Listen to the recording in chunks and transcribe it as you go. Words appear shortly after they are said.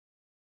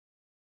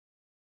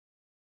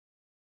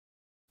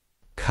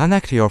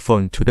Connect your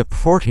phone to the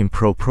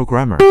P14Pro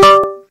programmer.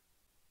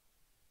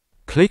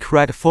 Click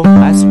Red Phone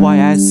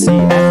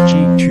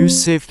SYSCFG to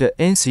save the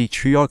NC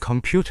to your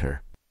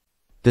computer.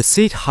 The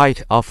seat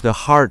height of the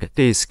hard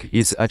disk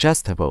is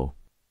adjustable.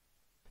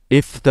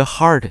 If the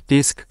hard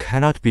disk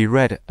cannot be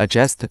read,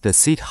 adjust the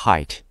seat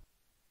height.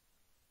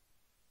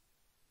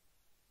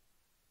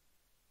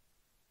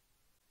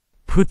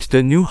 Put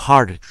the new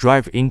hard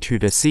drive into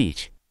the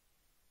seat.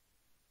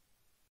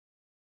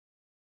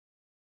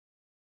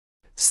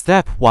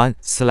 Step 1.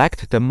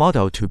 Select the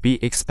model to be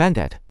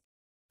expanded.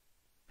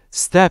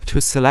 Step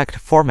 2. Select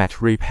Format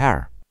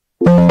Repair.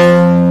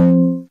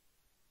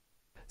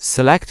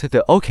 Select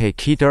the OK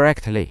key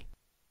directly.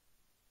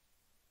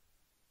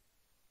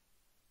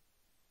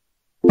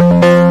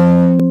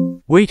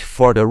 Wait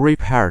for the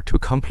repair to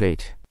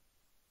complete.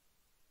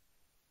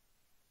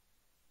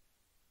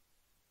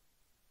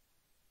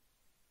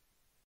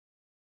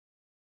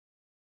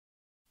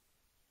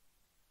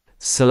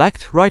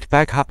 Select Write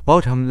Backup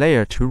Bottom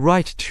Layer to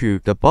write to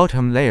the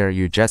bottom layer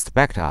you just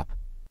backed up.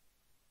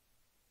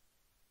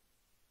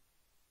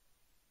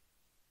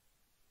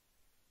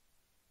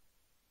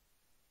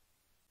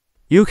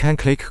 You can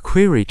click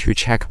Query to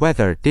check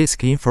whether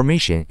disk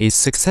information is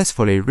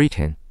successfully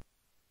written.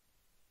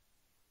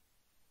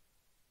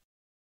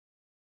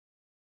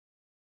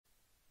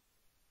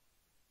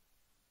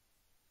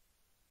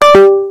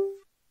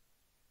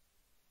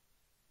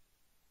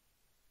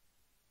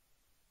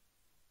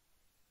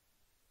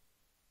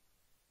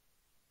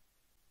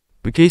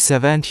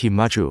 P14Pro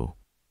module.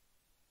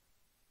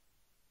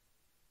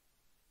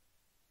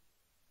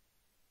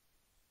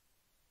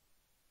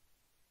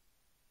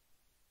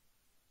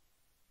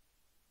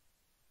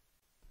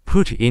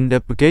 Put in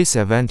the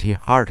P14Pro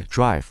hard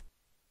drive.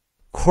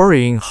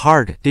 Querying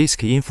hard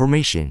disk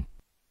information.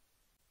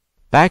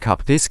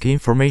 Backup disk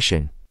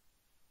information.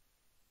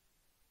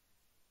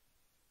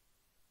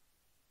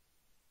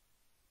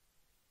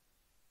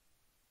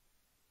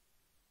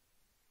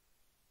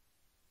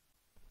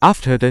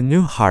 After the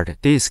new hard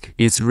disk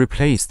is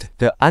replaced,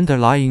 the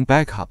underlying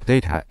backup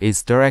data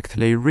is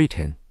directly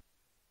written.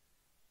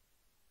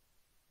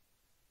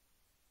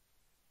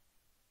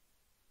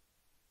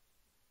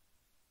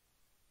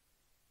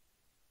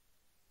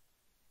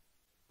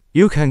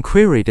 You can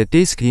query the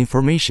disk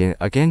information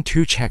again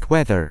to check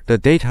whether the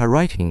data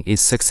writing is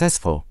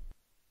successful.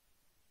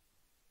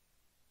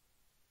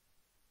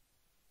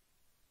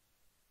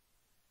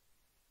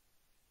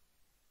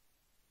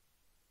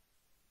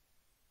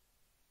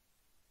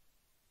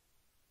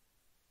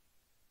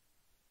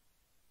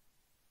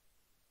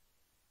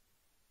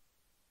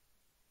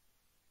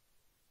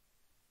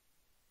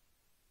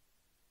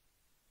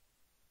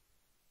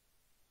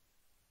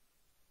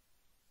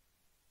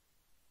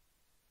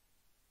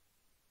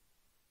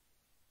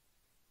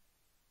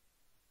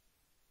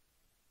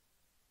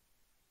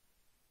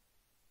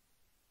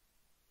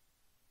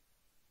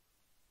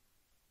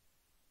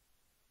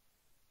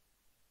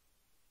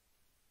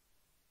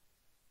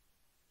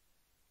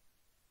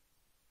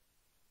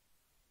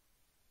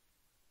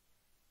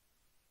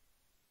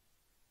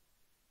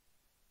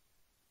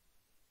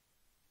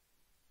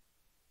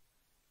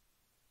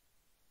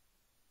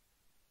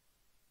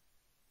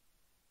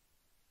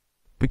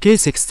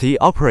 P14Pro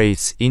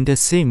operates in the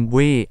same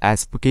way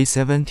as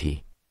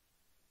P14Pro.